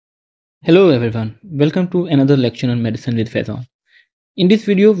Hello everyone, welcome to another lecture on medicine with Faizan. In this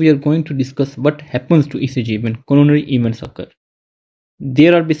video, we are going to discuss what happens to ECG when coronary events occur.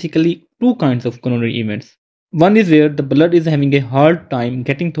 There are basically two kinds of coronary events. One is where the blood is having a hard time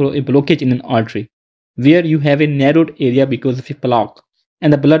getting through a blockage in an artery, where you have a narrowed area because of a plaque,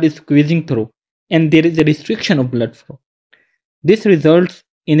 and the blood is squeezing through, and there is a restriction of blood flow. This results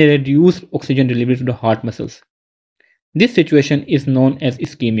in a reduced oxygen delivery to the heart muscles. This situation is known as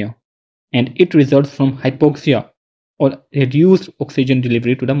ischemia, and it results from hypoxia or reduced oxygen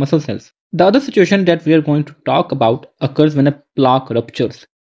delivery to the muscle cells. The other situation that we are going to talk about occurs when a plaque ruptures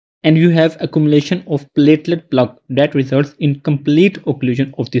and you have accumulation of platelet plaque that results in complete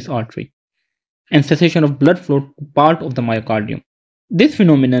occlusion of this artery and cessation of blood flow to part of the myocardium. This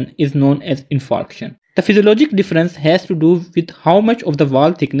phenomenon is known as infarction. The physiologic difference has to do with how much of the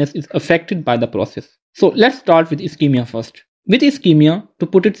wall thickness is affected by the process. So let's start with ischemia first. With ischemia, to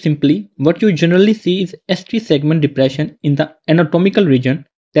put it simply, what you generally see is ST segment depression in the anatomical region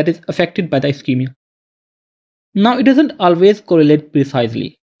that is affected by the ischemia. Now, it doesn't always correlate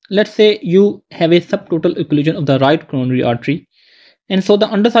precisely. Let's say you have a subtotal occlusion of the right coronary artery, and so the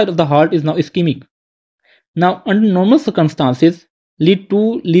underside of the heart is now ischemic. Now, under normal circumstances, lead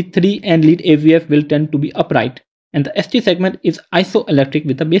 2, lead 3, and lead AVF will tend to be upright, and the ST segment is isoelectric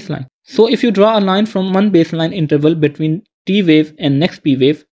with the baseline. So, if you draw a line from one baseline interval between T wave and next P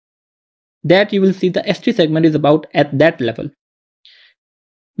wave, that you will see the ST segment is about at that level.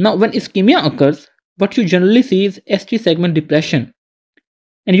 Now when ischemia occurs, what you generally see is ST segment depression,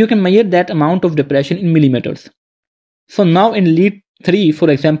 and you can measure that amount of depression in millimeters. So now in lead 3,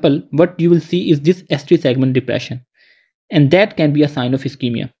 for example, what you will see is this ST segment depression, and that can be a sign of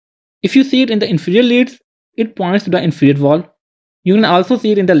ischemia. If you see it in the inferior leads, it points to the inferior wall. You can also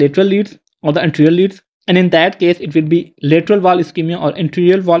see it in the lateral leads or the anterior leads, and in that case it will be lateral wall ischemia or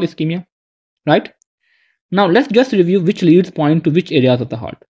anterior wall ischemia, right? Now let's just review which leads point to which areas of the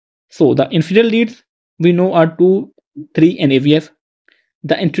heart. So the inferior leads we know are 2, 3 and AVF.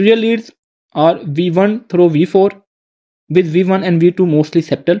 The anterior leads are V1 through V4, with V1 and V2 mostly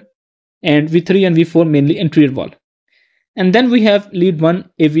septal, and V3 and V4 mainly anterior wall. And then we have lead 1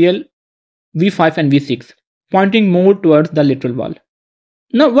 AVL, V5 and V6 pointing more towards the lateral wall.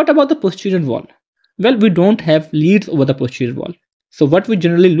 Now what about the posterior wall? Well, we don't have leads over the posterior wall. So what we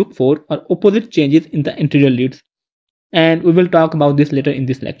generally look for are opposite changes in the anterior leads. And we will talk about this later in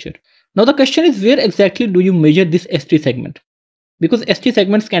this lecture. Now the question is, where exactly do you measure this ST segment? Because ST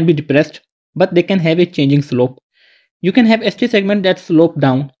segments can be depressed, but they can have a changing slope. You can have ST segment that slope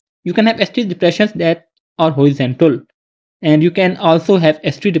down. You can have ST depressions that are horizontal. And you can also have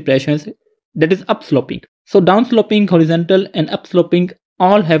ST depressions that is upsloping. So downsloping, horizontal and upsloping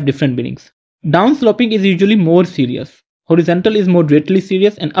all have different meanings. Downsloping is usually more serious, horizontal is moderately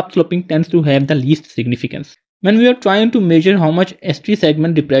serious, and upsloping tends to have the least significance. When we are trying to measure how much ST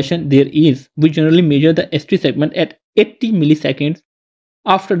segment depression there is, we generally measure the ST segment at 80 milliseconds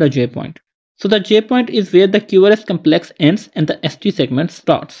after the J point. So the J point is where the QRS complex ends and the ST segment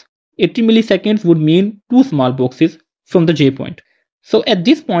starts. 80 milliseconds would mean 2 small boxes from the J point. So at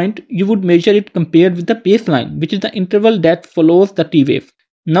this point, you would measure it compared with the baseline, which is the interval that follows the T wave.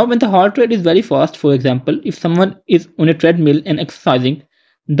 Now when the heart rate is very fast, for example, if someone is on a treadmill and exercising,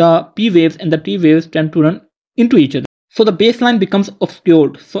 the P waves and the T waves tend to run into each other. So the baseline becomes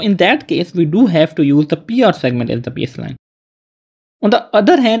obscured. So in that case, we do have to use the PR segment as the baseline. On the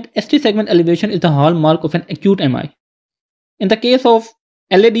other hand, ST segment elevation is the hallmark of an acute MI. In the case of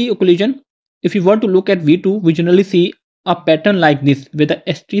LAD occlusion, if you want to look at V2, we generally see a pattern like this where the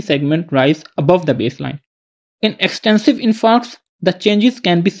ST segment rise above the baseline. In extensive infarcts, the changes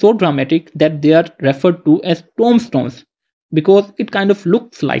can be so dramatic that they are referred to as tombstones because it kind of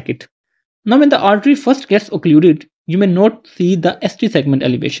looks like it. Now when the artery first gets occluded, you may not see the ST segment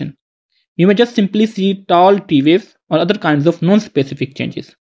elevation. You may just simply see tall T waves or other kinds of non-specific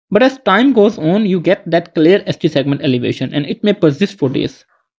changes. But as time goes on, you get that clear ST segment elevation and it may persist for days.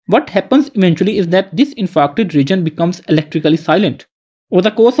 What happens eventually is that this infarcted region becomes electrically silent. Over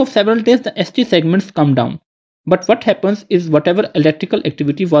the course of several days, the ST segments come down. But what happens is whatever electrical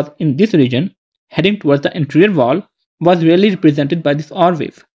activity was in this region heading towards the anterior wall was rarely represented by this R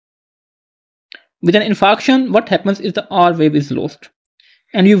wave. With an infarction, what happens is the R wave is lost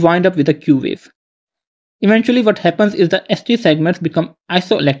and you wind up with a Q wave. Eventually what happens is the ST segments become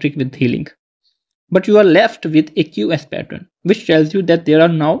isoelectric with healing. But you are left with a QS pattern, which tells you that there are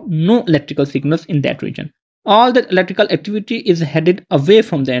now no electrical signals in that region. All that electrical activity is headed away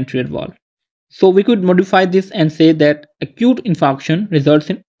from the anterior wall. So we could modify this and say that acute infarction results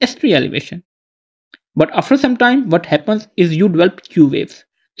in ST elevation. But after some time, what happens is you develop Q waves.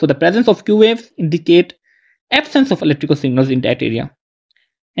 So the presence of Q waves indicate absence of electrical signals in that area.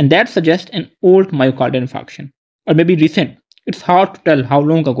 And that suggests an old myocardial infarction, or maybe recent. It's hard to tell how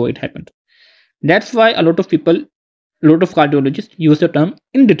long ago it happened. That's why a lot of cardiologists use the term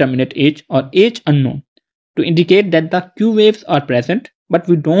indeterminate age or age unknown to indicate that the Q waves are present, but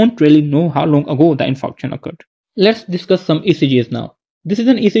we don't really know how long ago the infarction occurred. Let's discuss some ECGs now. This is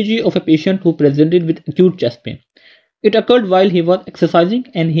an ECG of a patient who presented with acute chest pain. It occurred while he was exercising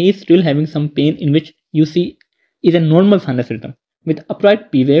and he is still having some pain, in which you see is a normal sinus rhythm with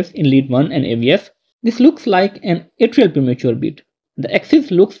upright P waves in lead 1 and AVF. This looks like an atrial premature beat. The axis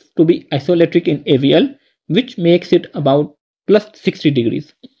looks to be isoelectric in AVL, which makes it about plus 60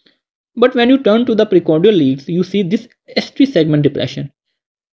 degrees. But when you turn to the precordial leads, you see this ST segment depression.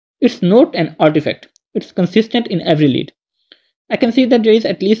 It's not an artifact. It's consistent in every lead. I can see that there is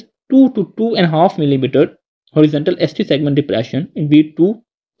at least 2 to 2.5 millimeter horizontal ST segment depression in V2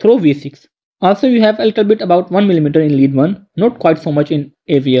 through V6. Also, you have a little bit about 1 millimeter in lead 1, not quite so much in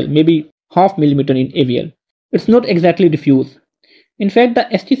AVL, maybe half millimeter in AVL. It's not exactly diffuse. In fact,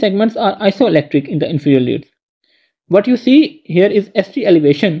 the ST segments are isoelectric in the inferior leads. What you see here is ST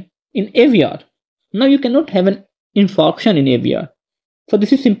elevation in AVR. Now you cannot have an infarction in AVR. So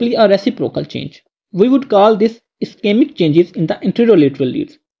this is simply a reciprocal change. We would call this ischemic changes in the anterolateral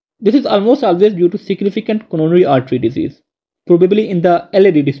leads. This is almost always due to significant coronary artery disease, probably in the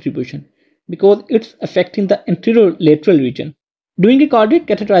LAD distribution, because it's affecting the anterolateral region. Doing a cardiac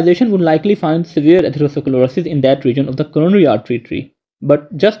catheterization would likely find severe atherosclerosis in that region of the coronary artery tree,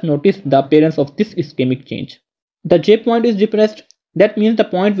 but just notice the appearance of this ischemic change. The J point is depressed. That means the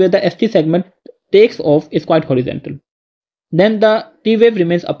point where the ST segment takes off is quite horizontal. Then the T wave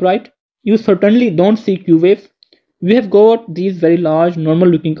remains upright. You certainly don't see Q waves. We have got these very large normal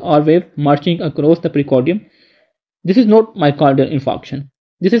looking R waves marching across the precordium. This is not myocardial infarction.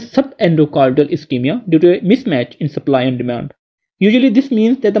 This is subendocardial ischemia due to a mismatch in supply and demand. Usually this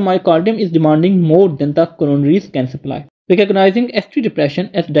means that the myocardium is demanding more than the coronaries can supply. Recognizing ST depression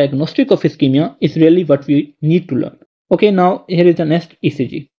as diagnostic of ischemia is really what we need to learn. Okay, now here is the next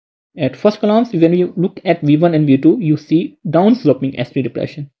ECG. At first glance, when you look at V1 and V2, you see downsloping ST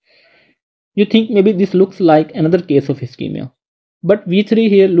depression. You think maybe this looks like another case of ischemia. But V3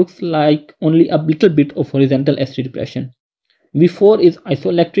 here looks like only a little bit of horizontal ST depression. V4 is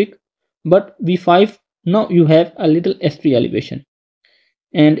isoelectric, but V5 now you have a little ST elevation.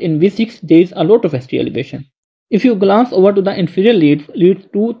 And in V6 there is a lot of ST elevation. If you glance over to the inferior leads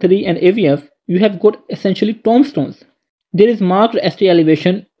 2, 3 and AVF, you have got essentially tombstones. There is marked ST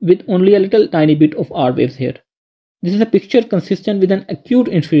elevation with only a little tiny bit of R waves here. This is a picture consistent with an acute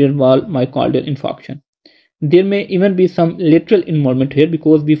inferior wall myocardial infarction. There may even be some lateral involvement here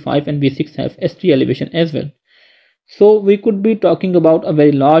because V5 and V6 have ST elevation as well. So we could be talking about a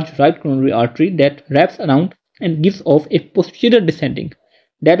very large right coronary artery that wraps around and gives off a posterior descending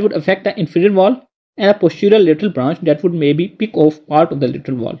that would affect the inferior wall, and a posterior lateral branch that would maybe pick off part of the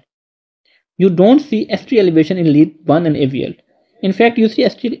lateral wall. You don't see ST elevation in lead 1 and AVL. In fact, you see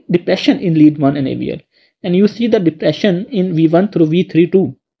ST depression in lead 1 and AVL, and you see the depression in V1 through V3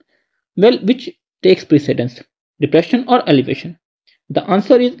 too. Well, which takes precedence, depression or elevation? The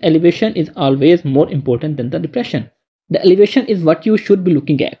answer is elevation is always more important than the depression. The elevation is what you should be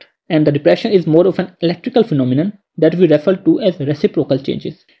looking at, and the depression is more of an electrical phenomenon that we refer to as reciprocal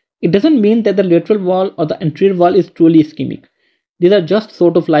changes. It doesn't mean that the lateral wall or the anterior wall is truly ischemic. These are just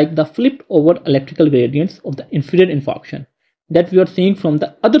sort of like the flipped over electrical gradients of the inferior infarction that we are seeing from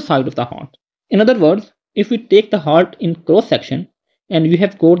the other side of the heart. In other words, if we take the heart in cross section and we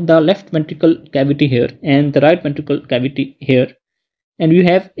have got the left ventricle cavity here and the right ventricle cavity here, and you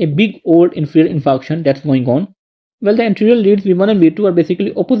have a big old inferior infarction that's going on, well, the anterior leads V1 and V2 are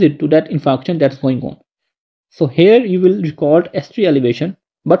basically opposite to that infarction that's going on. So here you will record ST elevation,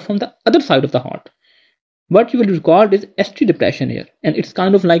 but from the other side of the heart. What you will record is ST depression here, and it's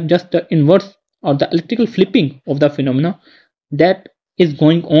kind of like just the inverse or the electrical flipping of the phenomena that is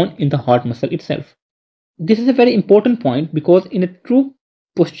going on in the heart muscle itself. This is a very important point because in a true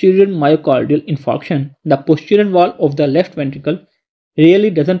posterior myocardial infarction, the posterior wall of the left ventricle really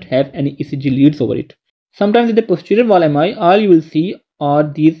doesn't have any ECG leads over it. Sometimes in the posterior wall MI, all you will see are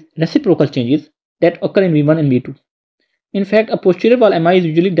these reciprocal changes that occur in V1 and V2. In fact, a posterior wall MI is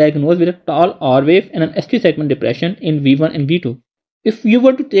usually diagnosed with a tall R wave and an ST segment depression in V1 and V2. If you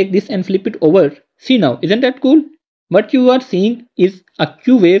were to take this and flip it over, see now, isn't that cool? What you are seeing is a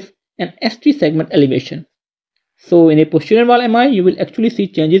Q wave and ST segment elevation. So in a posterior wall MI, you will actually see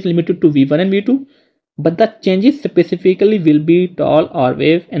changes limited to V1 and V2, but the changes specifically will be tall R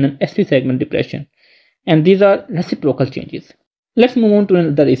wave and an ST segment depression. And these are reciprocal changes. Let's move on to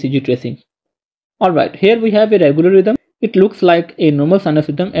another ECG tracing. Alright, here we have a regular rhythm. It looks like a normal sinus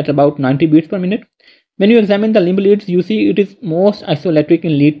rhythm at about 90 beats per minute. When you examine the limb leads, you see it is most isoelectric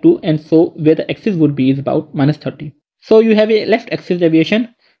in lead 2, and so where the axis would be is about -30. So you have a left axis deviation,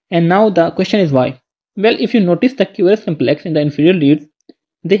 and now the question is why? Well, if you notice the QRS complex in the inferior leads,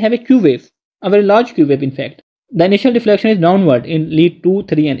 they have a Q wave, a very large Q wave in fact. The initial deflection is downward in lead 2,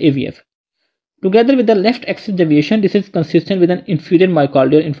 3 and AVF. Together with the left axis deviation, this is consistent with an inferior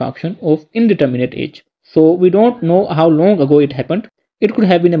myocardial infarction of indeterminate age. So we don't know how long ago it happened. It could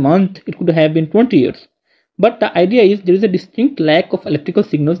have been a month, it could have been 20 years. But the idea is there is a distinct lack of electrical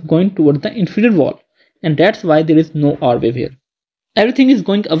signals going towards the inferior wall, and that's why there is no R wave here. Everything is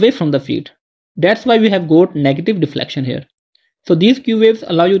going away from the feet. That's why we have got negative deflection here. So these Q waves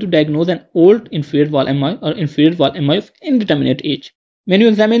allow you to diagnose an old inferior wall MI or inferior wall MI of indeterminate age. When you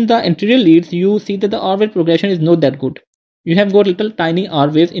examine the anterior leads, you see that the R wave progression is not that good. You have got little tiny R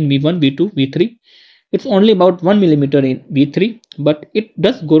waves in V1, V2, V3. It's only about 1 millimeter in V3, but it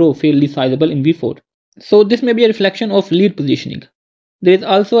does grow fairly sizable in V4. So this may be a reflection of lead positioning. There is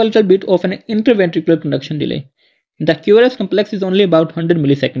also a little bit of an interventricular conduction delay. The QRS complex is only about 100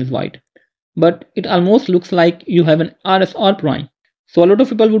 milliseconds wide, but it almost looks like you have an RSR prime. So a lot of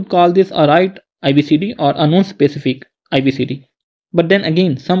people would call this a right IVCD or a non-specific IVCD. But then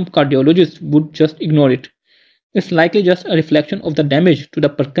again, some cardiologists would just ignore it. It's likely just a reflection of the damage to the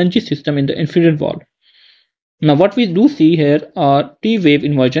Purkinje system in the inferior wall. Now what we do see here are T-wave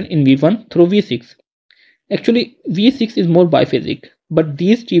inversion in V1 through V6. Actually, V6 is more biphasic, but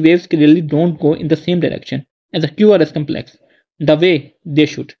these T-waves clearly don't go in the same direction as a QRS complex, the way they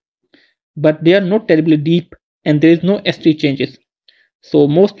should. But they are not terribly deep and there is no ST changes. So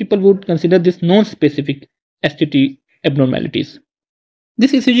most people would consider this non-specific STT abnormalities.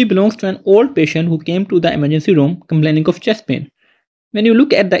 This ECG belongs to an old patient who came to the emergency room complaining of chest pain. When you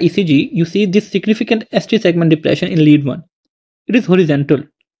look at the ECG, you see this significant ST segment depression in lead 1. It is horizontal,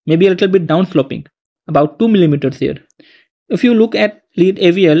 maybe a little bit downsloping, about 2 millimeters here. If you look at lead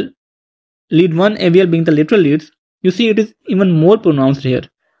AVL, lead 1 AVL being the lateral leads, you see it is even more pronounced here,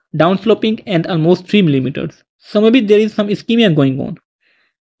 downsloping and almost 3 millimeters. So maybe there is some ischemia going on.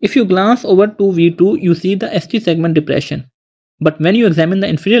 If you glance over to V2, you see the ST segment depression. But when you examine the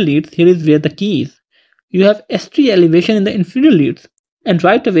inferior leads, here is where the key is. You have ST elevation in the inferior leads, and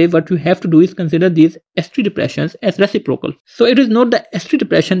right away what you have to do is consider these ST depressions as reciprocal. So it is not the ST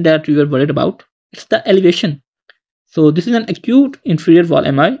depression that you are worried about, it's the elevation. So this is an acute inferior wall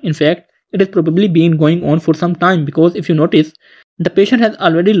MI. In fact, it has probably been going on for some time because if you notice, the patient has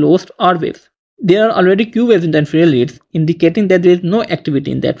already lost R waves. There are already Q waves in the inferior leads, indicating that there is no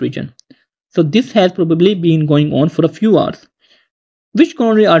activity in that region. So this has probably been going on for a few hours. Which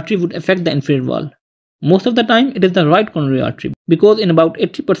coronary artery would affect the inferior wall? Most of the time it is the right coronary artery, because in about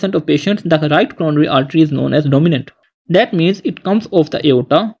 80% of patients the right coronary artery is known as dominant. That means it comes off the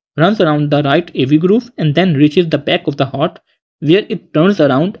aorta, runs around the right AV groove and then reaches the back of the heart where it turns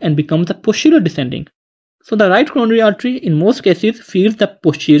around and becomes a posterior descending. So the right coronary artery in most cases feeds the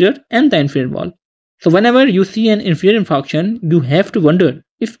posterior and the inferior wall. So whenever you see an inferior infarction, you have to wonder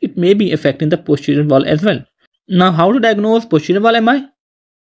if it may be affecting the posterior wall as well. Now how to diagnose posterior wall MI?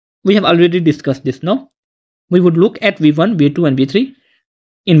 We have already discussed this now. We would look at V1, V2 and V3.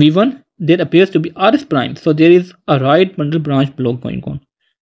 In V1, there appears to be RS prime, so there is a right bundle branch block going on.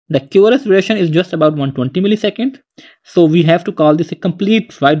 The QRS duration is just about 120 milliseconds, so we have to call this a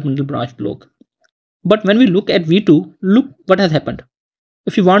complete right bundle branch block. But when we look at V2, look what has happened.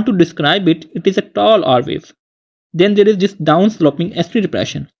 If you want to describe it, it is a tall R wave. Then there is this downsloping ST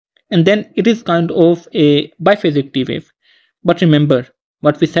depression. And then it is kind of a biphasic T wave. But remember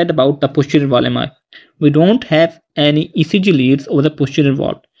what we said about the posterior wall MI. We don't have any ECG leads over the posterior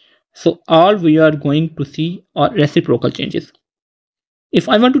wall. So all we are going to see are reciprocal changes. If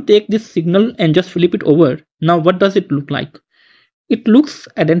I want to take this signal and just flip it over, now what does it look like? It looks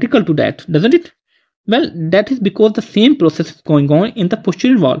identical to that, doesn't it? Well, that is because the same process is going on in the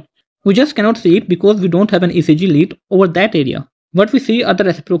posterior wall. We just cannot see it because we don't have an ECG lead over that area. What we see are the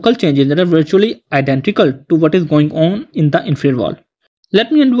reciprocal changes that are virtually identical to what is going on in the inferior wall. Let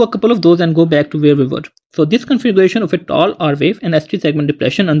me undo a couple of those and go back to where we were. So this configuration of a tall R wave and ST segment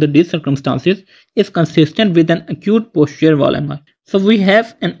depression under these circumstances is consistent with an acute posterior wall MI. So we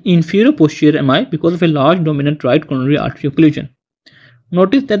have an inferior posterior MI because of a large dominant right coronary artery occlusion.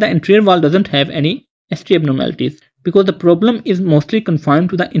 Notice that the anterior wall doesn't have any ST abnormalities because the problem is mostly confined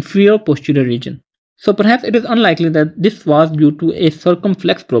to the inferior posterior region. So perhaps it is unlikely that this was due to a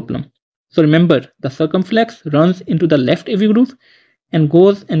circumflex problem. So remember, the circumflex runs into the left AV groove and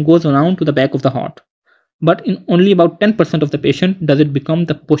goes around to the back of the heart. but in only about 10% of the patient does it become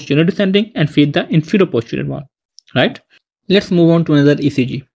the posterior descending and feed the inferior posterior wall, right? Let's move on to another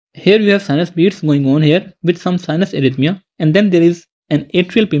ECG. Here we have sinus beats going on here with some sinus arrhythmia, and then there is an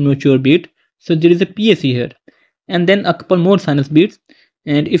atrial premature beat, so there is a PAC here, and then a couple more sinus beats.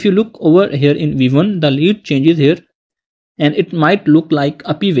 And if you look over here in V1, the lead changes here, and it might look like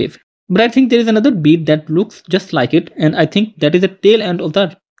a P wave. But I think there is another beat that looks just like it, and I think that is the tail end of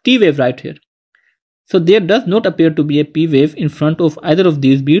the T wave right here. So there does not appear to be a P wave in front of either of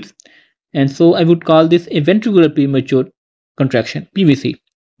these beats, and so I would call this a ventricular premature contraction, PVC,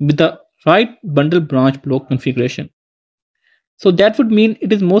 with the right bundle branch block configuration. So that would mean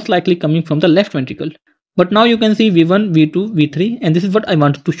it is most likely coming from the left ventricle. But now you can see V1, V2, V3, and this is what I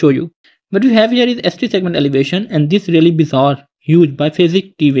wanted to show you. What you have here is ST segment elevation, and this really bizarre, huge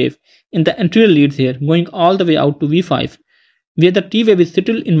biphasic T wave in the anterior leads here, going all the way out to V5, where the T wave is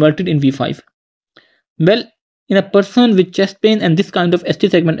still inverted in V5. Well, in a person with chest pain and this kind of ST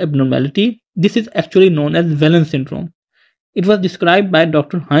segment abnormality, this is actually known as Wellen syndrome. It was described by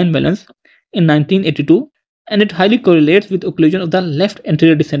Dr. Hein Wellen in 1982, and it highly correlates with occlusion of the left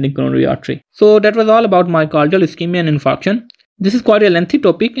anterior descending coronary artery. So that was all about myocardial ischemia and infarction. This is quite a lengthy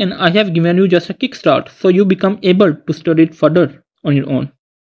topic, and I have given you just a kickstart so you become able to study it further on your own.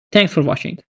 Thanks for watching.